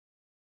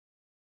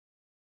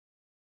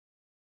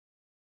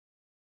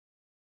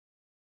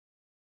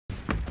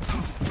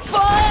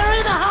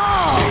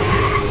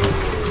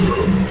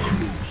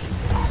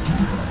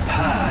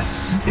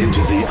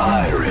into the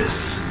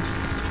iris.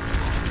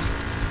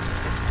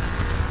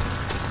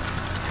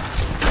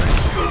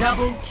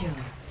 Double kill.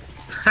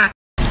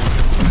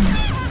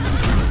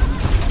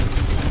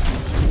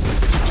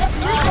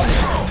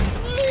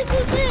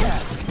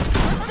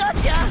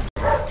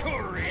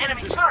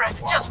 Enemy turret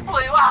just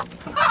blew up!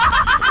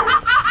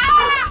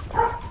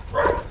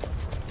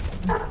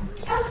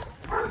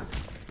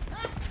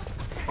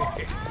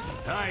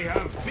 I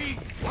have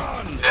big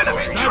fun!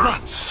 Enemy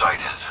turret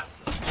sighted.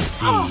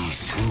 See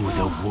through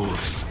the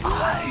wolf's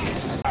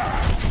eyes.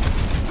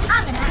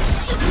 I'm gonna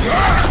shoot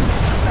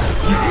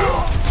you.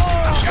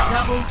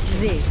 Double kill.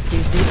 This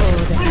is the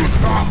order.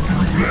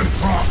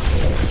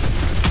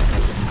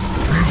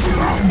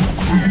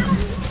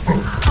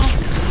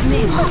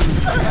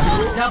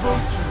 Double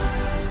kill.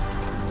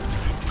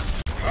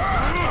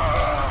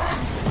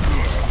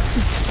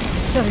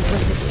 Turret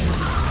was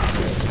destroyed.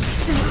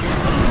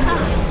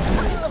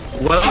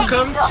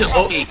 Welcome to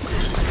OE.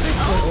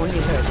 Will only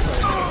hurt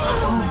her.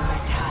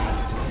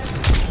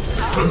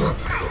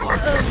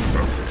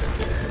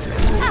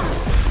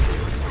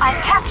 I'm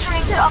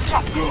capturing the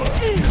objective.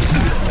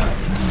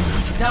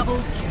 Double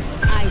kill.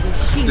 I will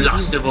shield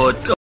Last you. of all,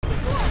 go.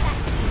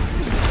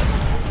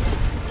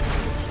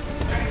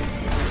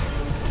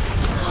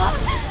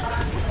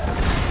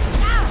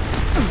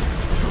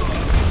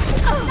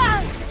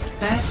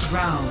 Best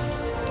round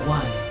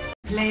 1.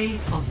 Play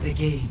of the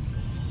game.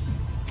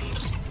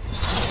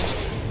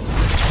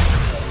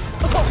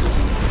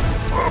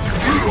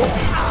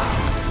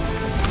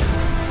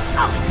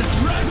 The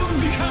dragon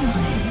becomes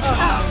me.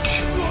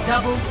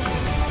 Double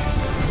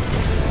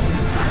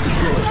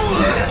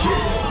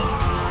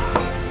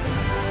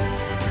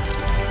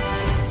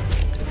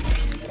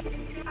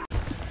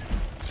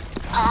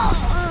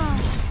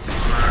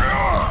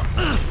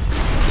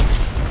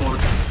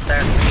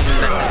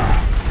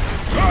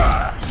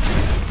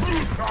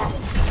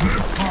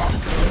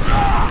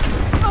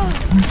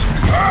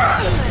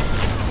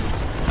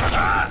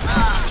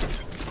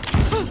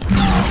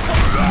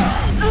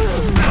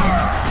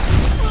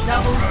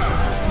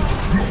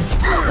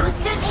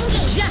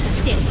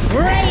Justice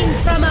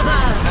reigns from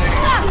above.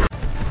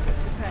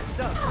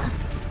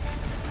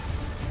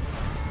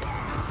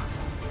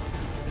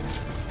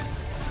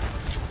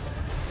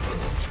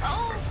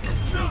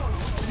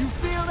 You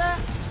feel that?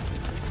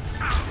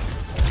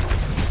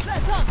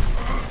 Let us!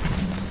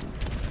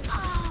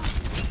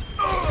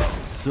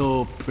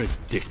 So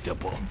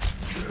predictable.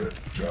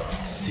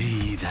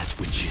 See that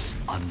which is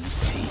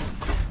unseen.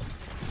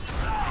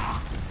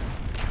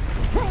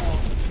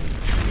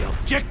 The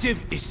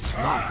objective is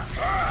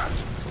mine.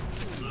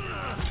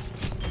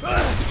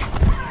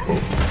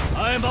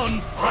 I'm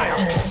on fire.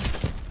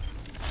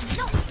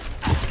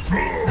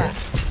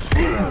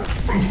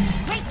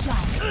 Great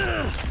job.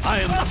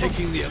 I am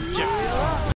taking the objective.